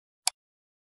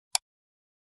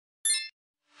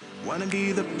Wanna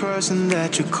be the person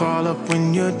that you call up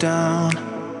when you're down.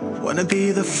 Wanna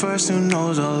be the first who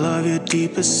knows all of your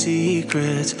deepest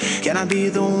secrets. Can I be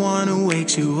the one who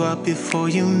wakes you up before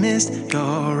you missed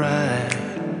your ride?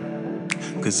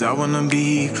 'Cause I wanna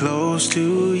be close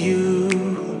to you,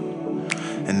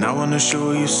 and I wanna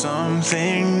show you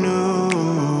something new.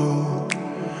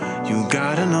 You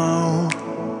gotta know,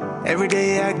 every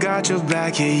day I got your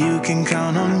back, yeah, you can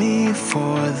count on me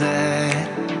for that.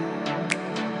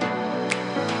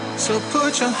 So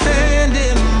put your hand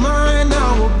in mine, I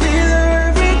will be there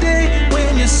every day.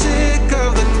 When you're sick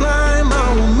of the climb, I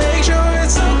will make sure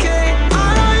it's okay.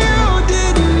 I know you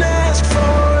didn't ask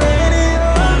for any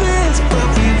of this, but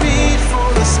we reach for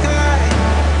the sky,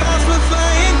 cause we're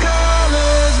flying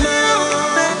colors now.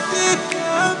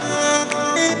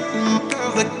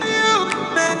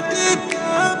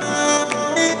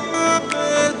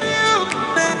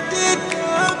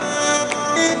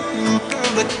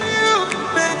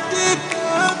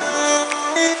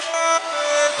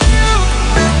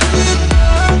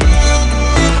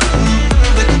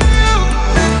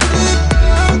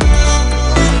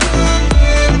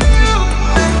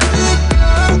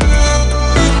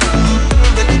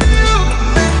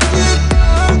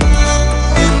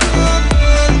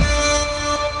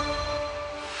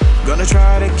 Gonna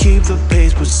try to keep the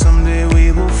pace, but someday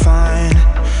we will find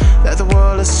that the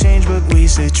world has changed, but we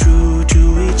stay true to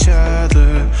each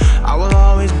other. I will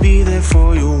always be there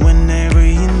for you whenever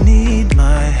you need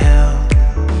my help.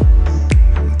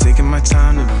 I'm taking my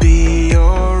time to be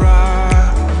your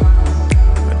rock.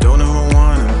 I don't ever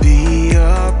wanna be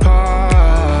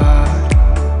apart.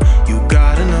 You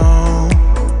gotta know,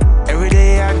 every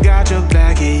day I got your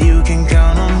back, yeah, you can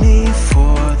count on me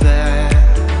for that.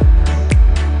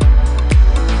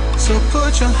 So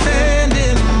put your hand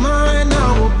in mine,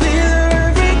 I will be there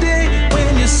every day.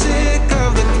 When you're sick of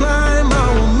the climb, I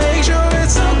will make sure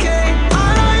it's okay.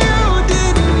 I know you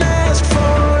didn't ask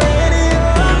for any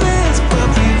of this, but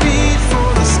we reach for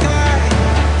the sky,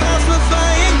 cause we're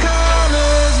flying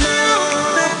colors now.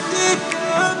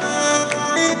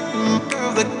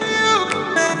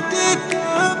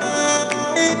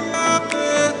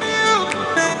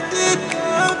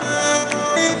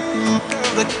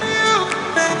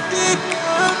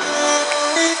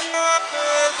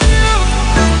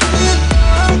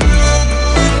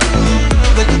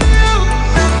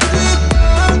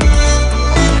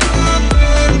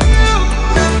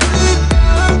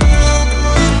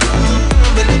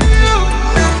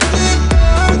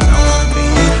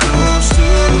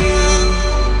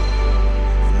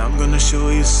 Show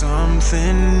you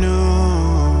something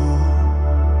new.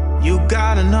 You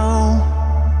gotta know,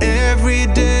 every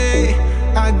day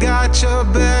I got your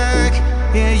back,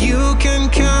 yeah, you can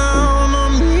count